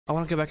I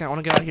want to get back out. I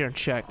want to get out of here and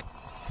check.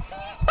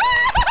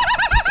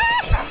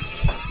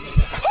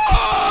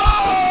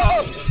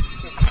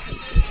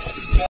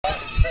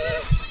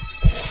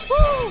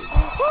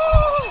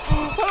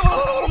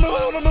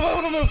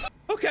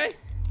 Okay.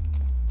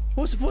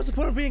 What's the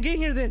point of being in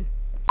here then?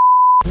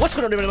 What's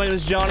going on, everybody? My name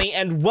is Johnny,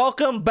 and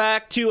welcome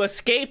back to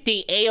Escape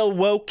the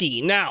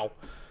Ayuwoki. Now,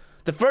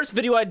 the first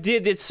video I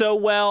did so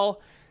well.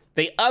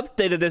 They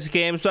updated this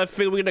game, so I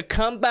figured we're gonna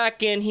come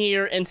back in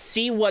here and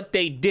see what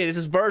they did. This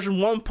is version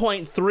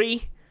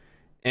 1.3,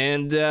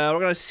 and we're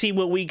gonna see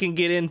what we can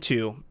get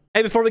into.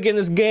 Hey, before we get in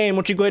this game,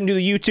 why don't you go ahead and do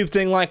the YouTube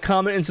thing, like,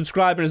 comment, and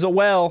subscribe, and as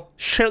well,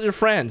 share it with your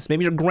friends,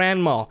 maybe your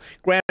grandma,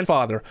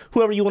 grandfather,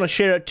 whoever you want to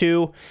share it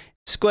to.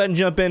 Just go ahead and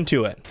jump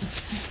into it.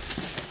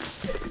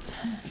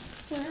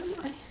 Where am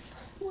I?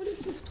 What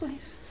is this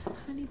place?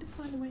 I need to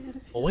find a way out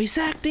of here. Voice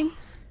acting?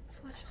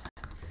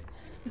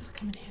 This is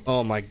coming in.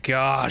 Oh my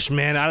gosh,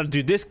 man!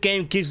 Dude, this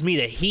game gives me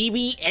the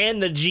heebie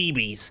and the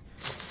jeebies.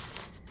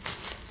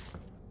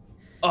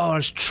 Oh,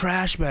 there's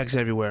trash bags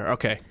everywhere.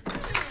 Okay.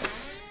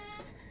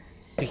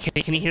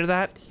 Can you hear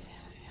that?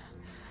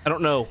 I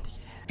don't know.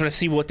 I'm trying to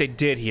see what they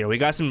did here. We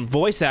got some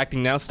voice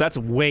acting now, so that's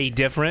way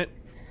different.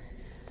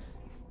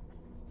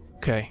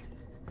 Okay.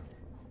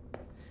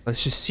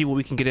 Let's just see what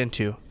we can get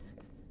into.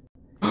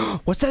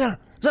 What's that there?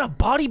 Is that a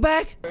body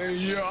bag?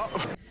 Yeah.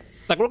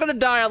 Like, we're gonna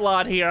die a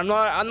lot here.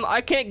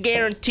 I can't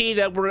guarantee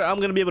that I'm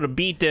gonna be able to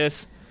beat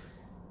this,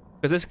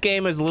 because this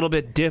game is a little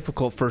bit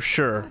difficult for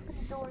sure.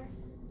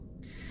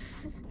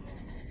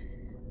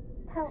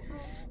 Help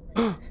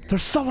me.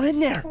 There's someone in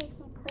there. Take me,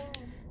 please.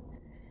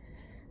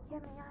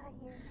 Get me out of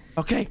here.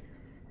 Okay.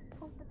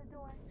 Open the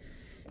door.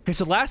 Okay,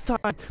 so last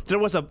time there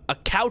was a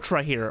couch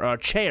right here, or a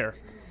chair.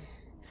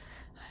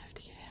 I have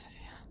to get out of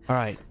here. All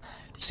right.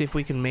 See if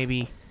we can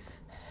maybe.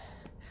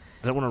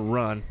 I don't want to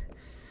run.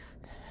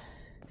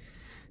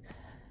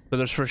 But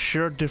there's for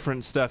sure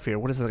different stuff here.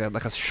 What is it,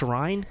 like a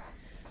shrine?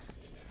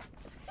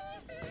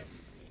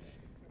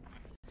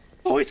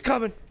 Oh, he's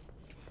coming!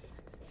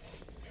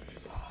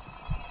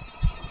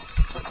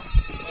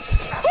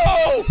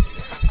 Oh!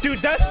 Dude,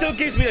 that still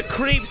gives me the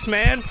creeps,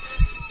 man!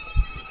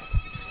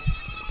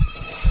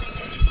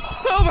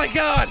 Oh my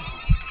god!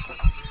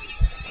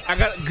 I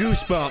got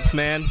goosebumps,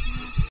 man.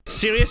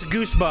 Serious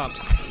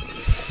goosebumps.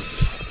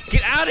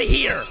 Get out of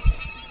here!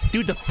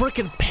 Dude, the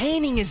freaking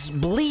painting is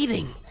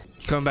bleeding.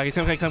 Come back,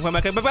 come back.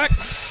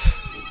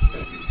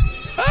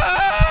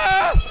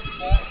 Ah!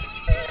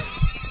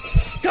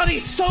 God,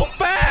 he's so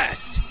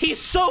fast! He's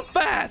so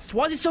fast!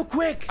 Why is he so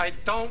quick? I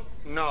don't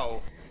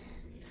know.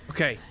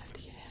 Okay. I have to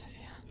get out of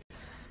here.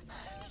 I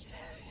have to get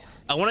out of here.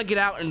 I want to get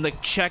out and,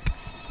 like, check.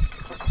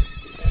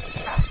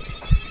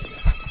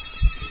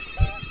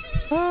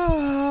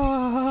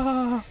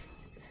 Ah!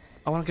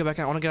 I want to get back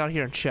out. I want to get out of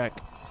here and check.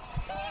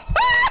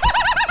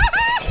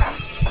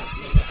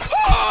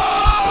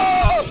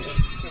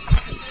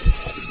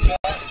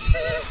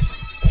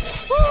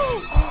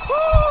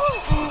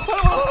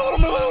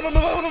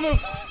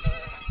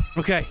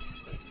 Okay.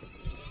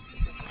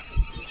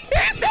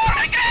 He's there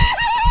again!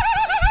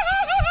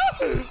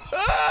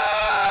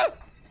 Ah!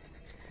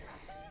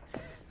 I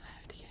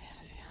have to get out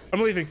of here.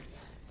 I'm leaving.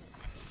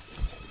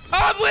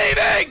 I'm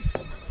leaving!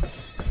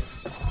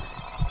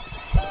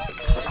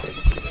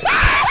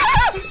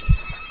 Ah!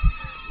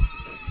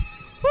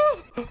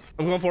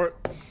 I'm going for it.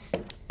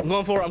 I'm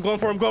going for it. I'm going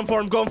for it. I'm going for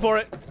it. I'm going for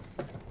it.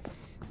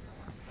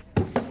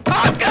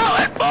 I'm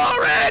going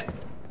for it!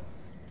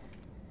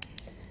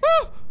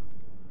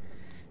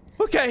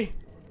 Okay.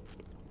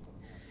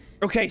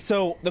 Okay,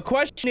 so the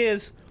question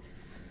is,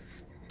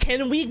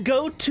 can we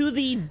go to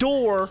the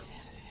door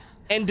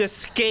and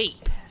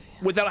escape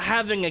without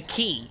having a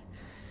key?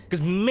 Because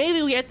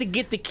maybe we have to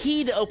get the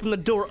key to open the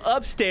door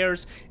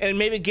upstairs and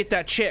maybe get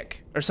that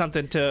chick or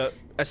something to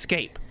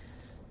escape.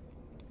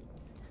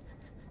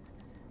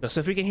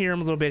 So if we can hear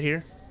him a little bit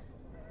here.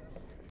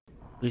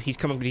 He's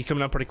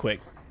coming up pretty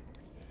quick.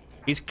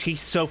 He's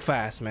so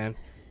fast, man.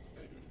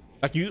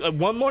 Like, you at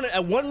one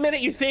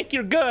minute you think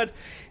you're good,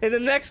 and the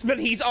next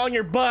minute he's on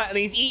your butt and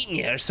he's eating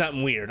you or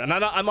something weird. And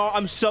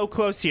I'm so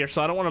close here,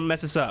 so I don't want to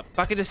mess this up. If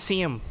I could just see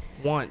him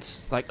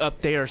once, like up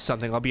there or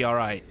something, I'll be all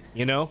right.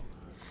 You know?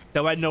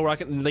 That way I know where I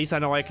can. At least I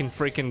know I can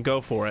freaking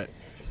go for it.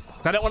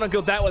 I don't want to go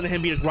that way and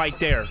him be right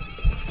there.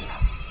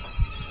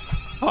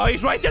 Oh,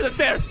 he's right there, the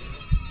stairs.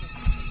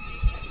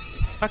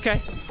 Okay.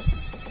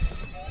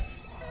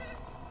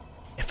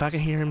 If I can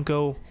hear him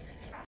go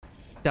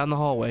down the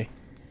hallway.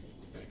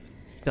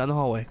 Down the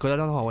hallway. Go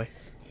down the hallway.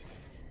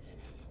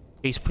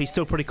 He's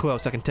still pretty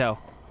close, I can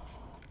tell.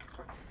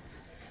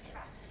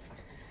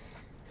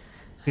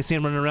 You can see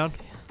him running around.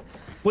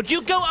 Would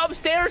you go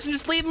upstairs and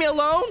just leave me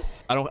alone?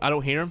 I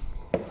don't hear him.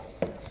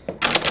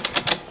 Damn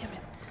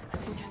it. I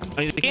think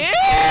I need to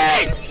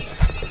Yay!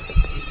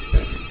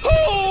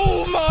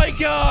 Oh my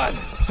god!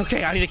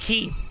 Okay, I need a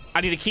key.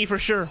 I need a key for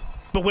sure.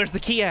 But where's the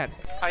key at?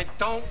 I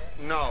don't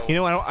know. You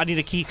know, I need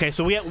a key. Okay,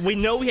 so we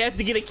know we have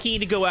to get a key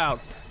to go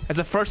out. That's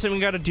the first thing we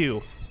gotta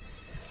do.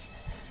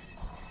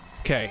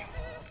 Okay.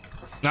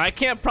 Now, I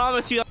can't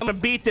promise you I'm gonna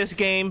beat this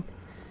game,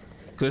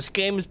 This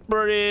game is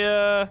pretty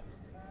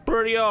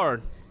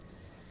hard.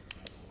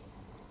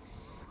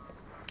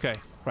 Okay,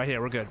 right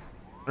here, we're good.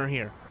 We're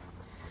here.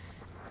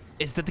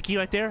 Is that the key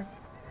right there?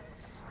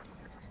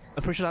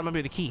 I'm pretty sure that might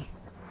be the key.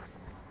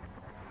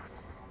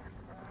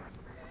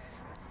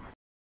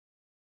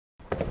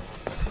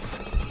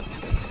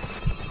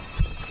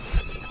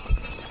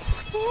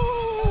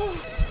 Ooh.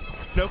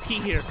 No key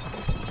here.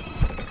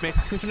 Man,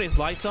 can we turn these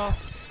lights off?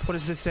 What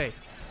does this say?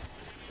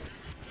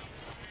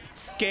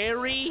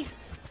 Scary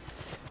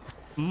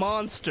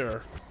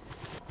monster.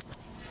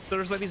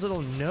 There's like these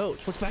little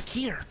notes. What's back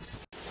here?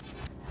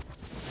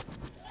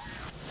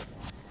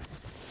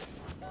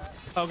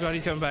 Oh god,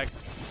 he's coming back.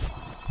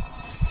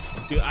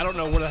 Dude, I don't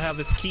know where the hell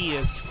this key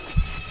is.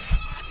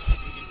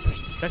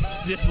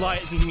 This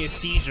light is gonna give me a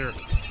seizure.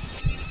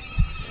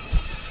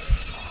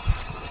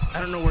 I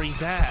don't know where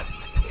he's at.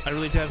 I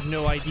really have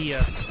no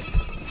idea.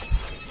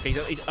 He's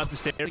up the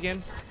stairs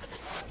again.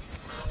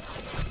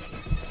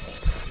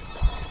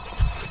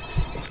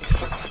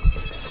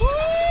 Woo!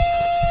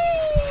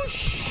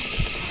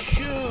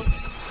 Shoot.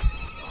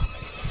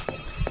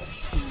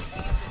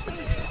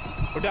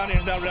 We're down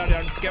here, down.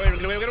 Get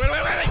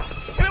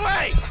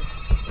away!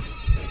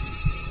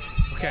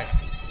 Okay.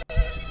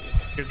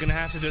 You're gonna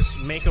have to just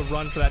make a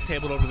run for that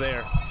table over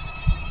there.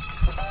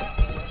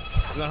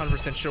 I'm not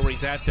 100% sure where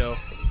he's at, though.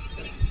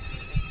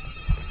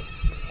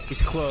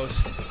 He's close.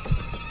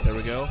 There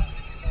we go.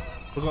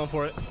 We're going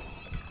for it.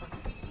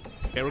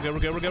 Okay, we're good.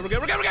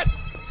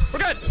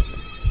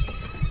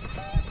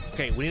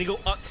 Okay, we need to go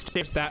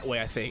upstairs that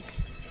way, I think.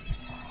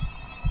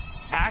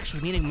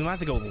 Actually, we might have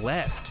to go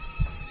left.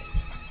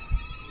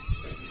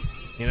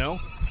 You know?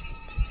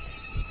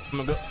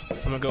 I'm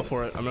gonna go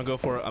for it. We're going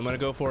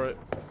for it!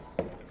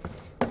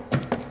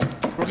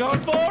 We're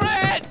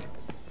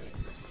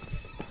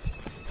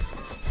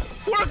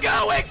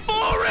going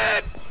for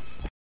it!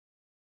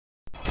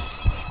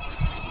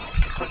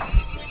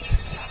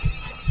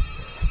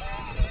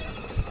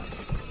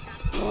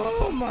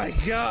 Oh my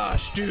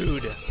gosh,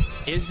 dude.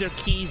 Is there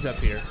keys up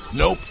here?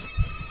 Nope.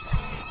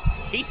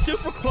 He's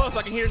super close.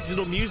 I can hear his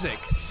little music.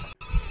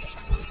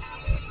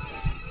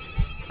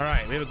 All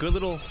right, we have a good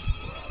little...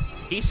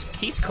 He's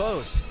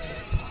close.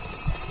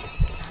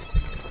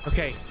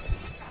 Okay.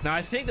 Now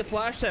I think the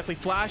flashlight, if we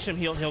flash him,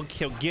 he'll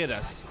get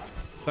us.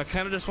 But I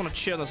kind of just want to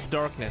chill this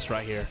darkness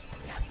right here.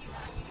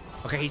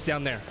 Okay, he's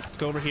down there. Let's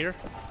go over here.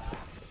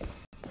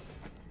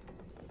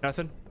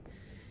 Nothing.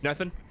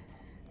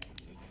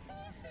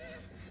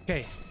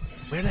 Okay,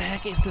 where the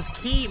heck is this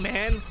key,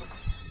 man?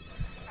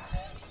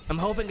 I'm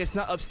hoping it's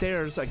not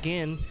upstairs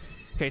again.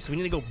 Okay, so we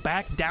need to go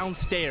back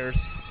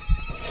downstairs.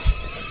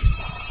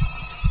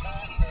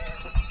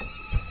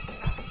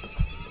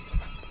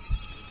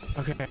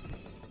 Okay.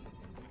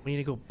 We need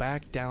to go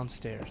back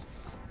downstairs.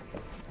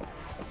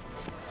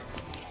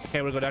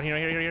 Okay, we'll go down here,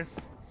 here.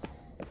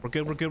 We're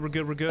good.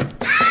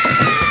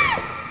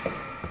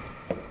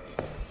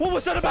 What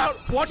was that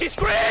about? Watch it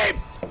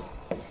scream!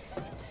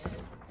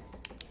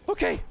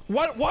 Okay,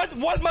 what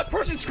my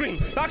person scream?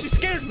 That actually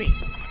scared me.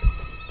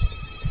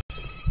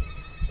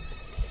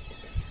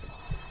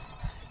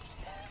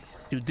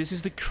 Dude, this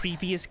is the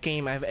creepiest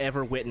game I've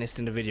ever witnessed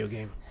in a video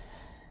game.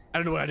 I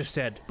don't know what I just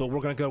said, but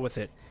we're gonna go with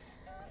it.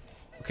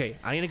 Okay,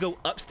 I need to go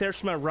upstairs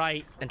to my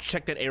right and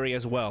check that area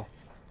as well.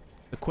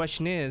 The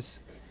question is,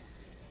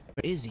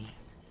 where is he?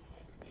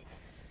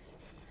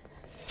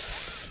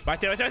 Right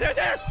there!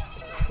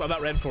 I'm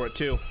about ready for it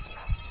too.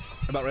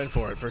 I'm about ready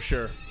for it for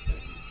sure.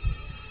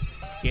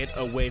 Get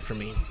away from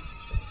me.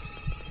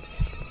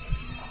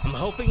 I'm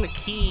hoping the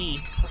key.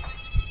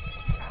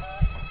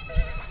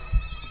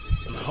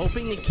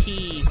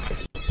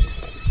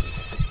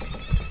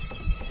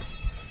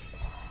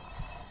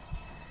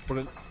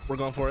 We're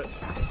going for it.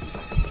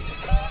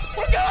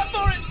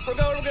 We're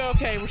going.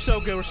 Okay, we're so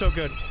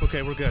good.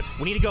 Okay, we're good.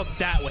 We need to go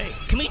that way.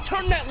 Can we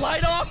turn that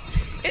light off?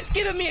 It's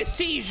giving me a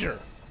seizure.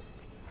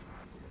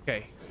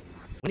 Okay.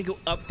 We need to go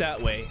up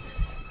that way.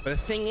 But the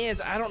thing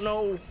is, I don't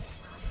know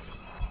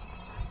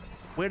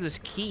where this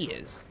key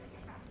is.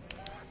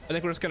 I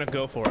think we're just gonna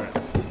go for it.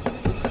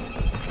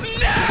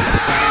 No!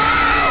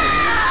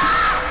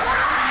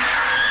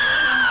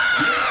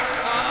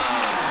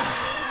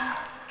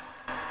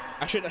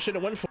 I should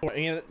have went for it. I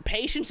mean,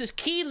 patience is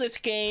key to this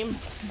game.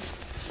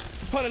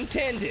 Pun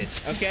intended.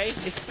 Okay,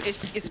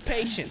 it's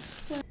patience.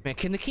 Man,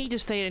 can the key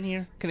just stay in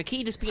here? Can the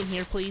key just be in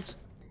here, please?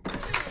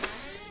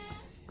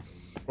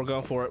 We're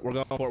going for it.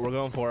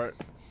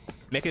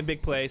 Making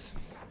big plays.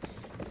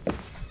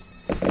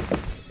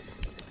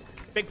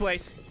 Big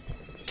plays.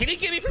 Can he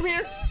get me from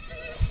here?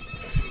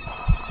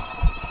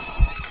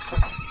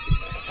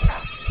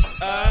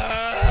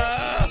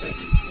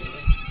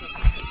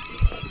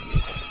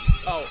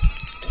 Oh.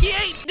 He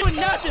ain't doing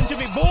nothing to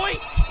me, boy!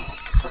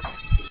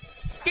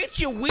 Get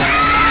your weird...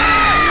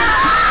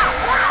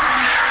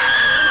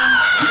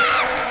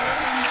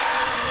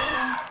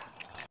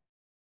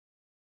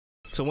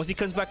 So once he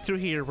comes back through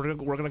here, we're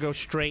gonna go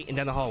straight and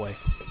down the hallway.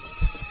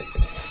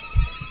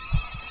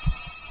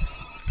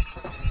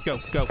 Go,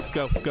 go,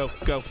 go, go,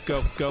 go,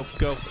 go, go,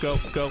 go, go, go,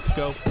 go,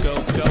 go,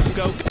 go,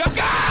 go, go,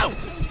 go!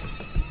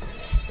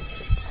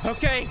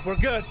 Okay, we're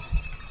good.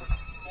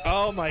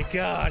 Oh my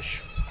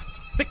gosh.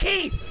 The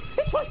key!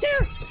 It's right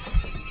there!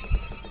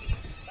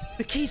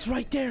 The key's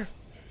right there.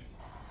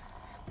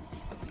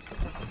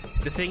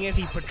 The thing is,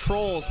 he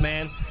patrols,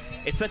 man.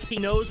 It's like he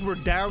knows we're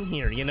down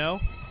here, you know?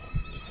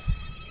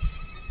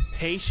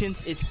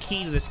 Patience is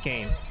key to this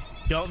game.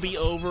 Don't be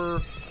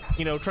over,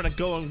 you know, trying to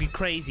go and be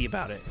crazy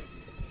about it.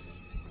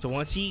 So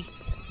once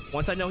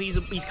I know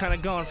he's kind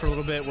of gone for a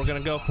little bit, we're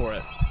gonna go for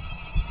it.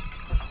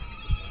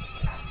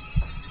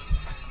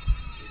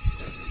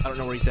 I don't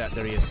know where he's at.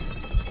 There he is.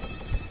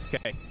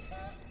 Okay.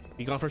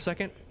 You gone for a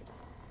second?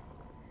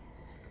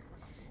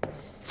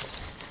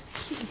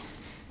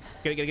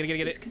 Get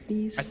it. This could be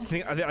useful. I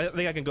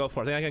think I can go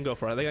for it. I think I can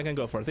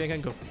go for it.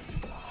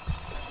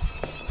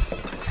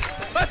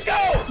 Let's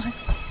go!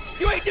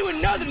 You ain't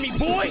doing nothing to me,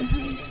 boy!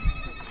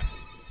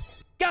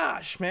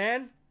 Gosh,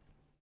 man.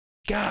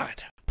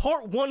 God.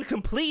 Part 1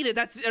 completed.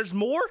 There's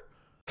more?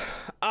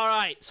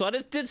 Alright, so I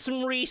just did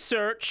some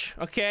research,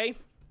 okay?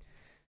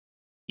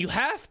 You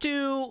have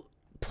to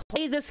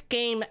play this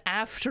game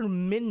after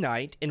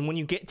midnight, and when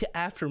you get to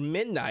after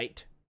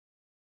midnight,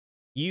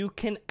 you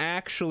can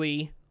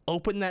actually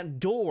open that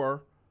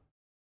door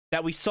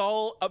that we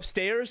saw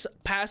upstairs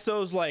past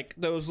those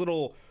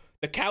the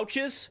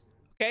couches.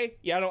 Okay,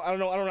 yeah, I don't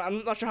know.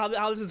 I'm not sure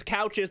how this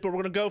couch is, but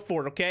we're gonna go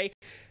for it. Okay,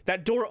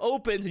 that door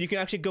opens and you can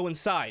actually go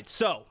inside.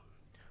 So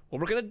what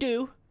we're gonna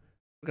do,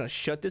 we're gonna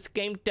shut this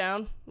game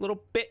down a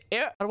little bit.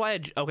 How do I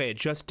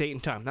adjust date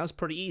and time? That was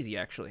pretty easy,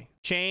 actually.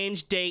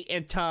 Change date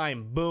and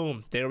time.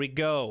 Boom, there we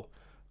go.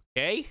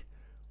 Okay,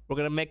 we're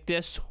gonna make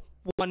this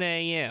 1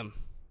 a.m.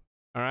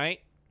 all right,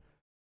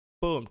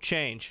 boom,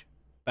 change.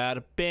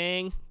 Bada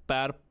bing,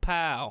 bada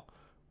pow.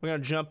 We're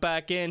gonna jump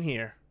back in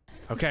here.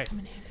 Okay,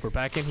 we're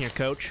back in here,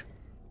 coach.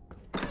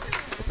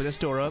 Open this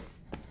door up.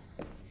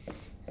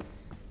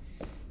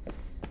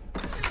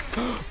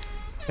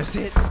 That's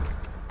it.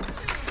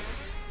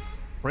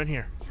 We're in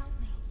here.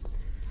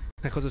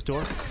 Can I close this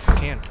door? I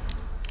can.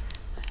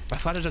 My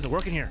flash doesn't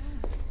work in here.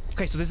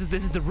 Okay, so this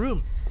is the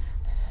room.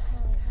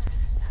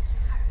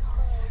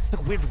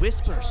 Look, weird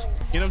whispers.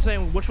 You know what I'm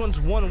saying? Which one's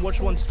 1, which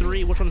one's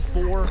 3, which one's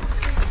 4,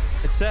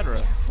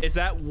 etc. Is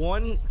that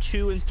 1,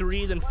 2, and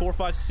 3, then 4,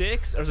 5,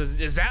 6? Or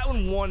is that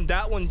one 1,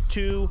 that one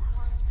 2?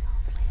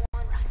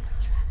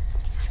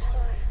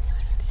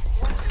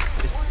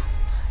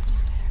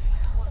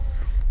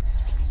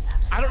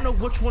 I don't know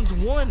which one's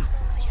 1.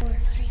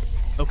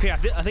 Okay, I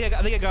think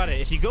I got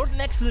it. If you go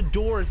next to the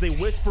doors, they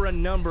whisper a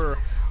number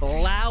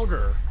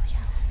louder.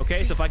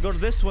 Okay, so if I go to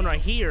this one right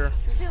here,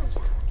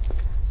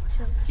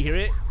 you hear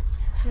it?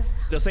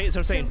 They'll say it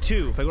starts saying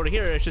 2. If I go to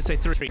here, it should say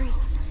 3.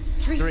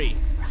 3.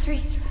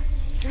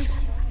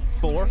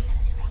 4.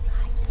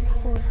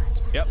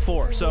 Yep,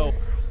 4. So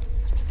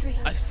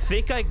I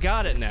think I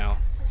got it now.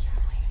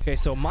 Okay,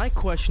 so my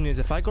question is,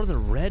 if I go to the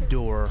red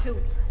door. 2,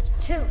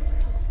 2,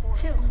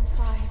 2,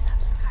 5,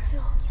 2,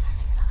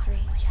 3,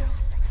 2,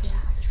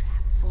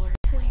 4,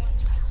 2, 1,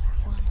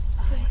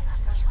 5,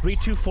 3,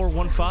 2, 4,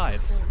 1,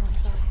 5.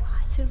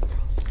 2.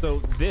 So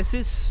this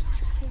is.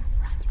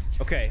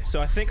 Okay,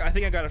 so I think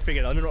I got it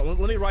figured out. Let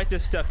me write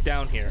this stuff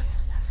down here.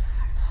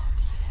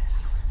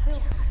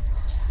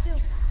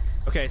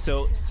 Okay,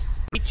 so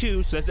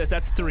 2, so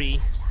that's 3.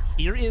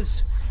 Here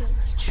is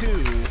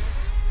 2,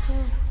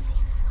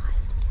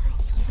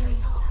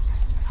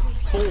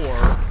 4,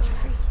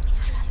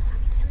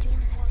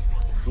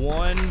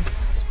 1,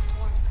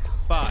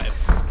 5.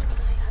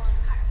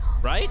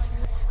 Right?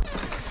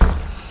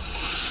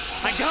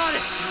 I got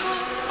it!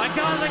 I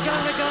got it!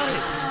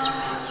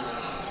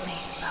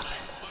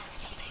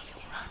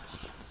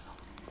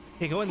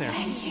 Hey, go in there.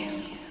 Thank you.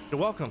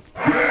 You're welcome.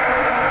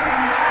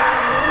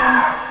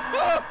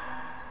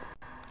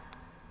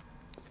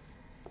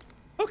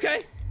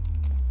 Okay.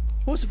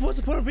 What's the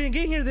point of being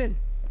in here then?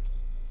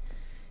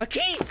 A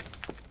key! A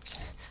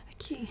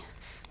key.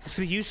 This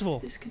could be useful.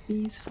 This could be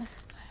useful.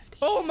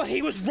 Oh my,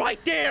 he was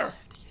right there!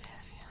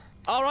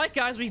 Alright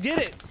guys, we did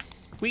it.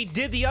 We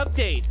did the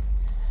update.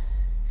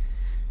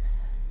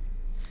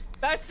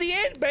 That's the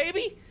end,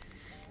 baby!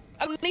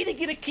 I need to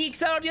get a key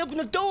because I already opened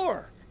the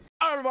door.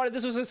 Alright everybody,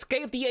 this was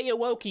Escape the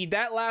Ayuwoki.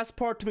 That last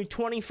part took me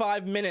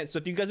 25 minutes. So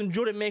if you guys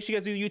enjoyed it, make sure you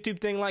guys do the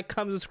YouTube thing, like,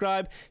 comment,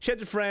 subscribe, share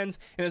with your friends.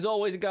 And as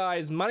always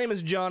guys, my name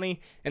is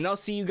Johnny, and I'll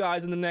see you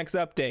guys in the next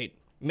update.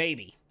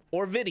 Maybe.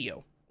 Or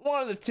video.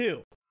 One of the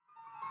two.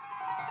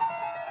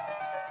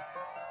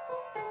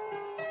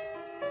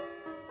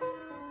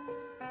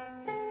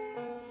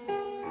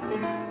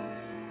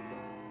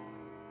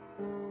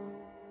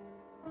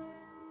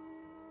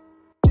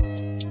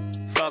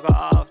 Fuck her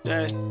off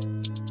day,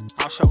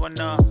 I'm showing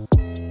up.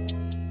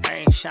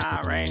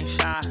 Rain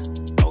shine,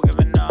 no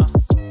giving up.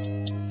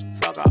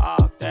 Fuck her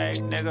off day,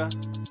 nigga,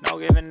 no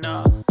giving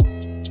up.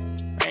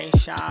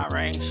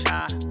 Rain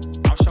shine,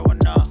 I'm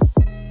showing up.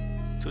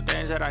 2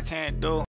 things that I can't do.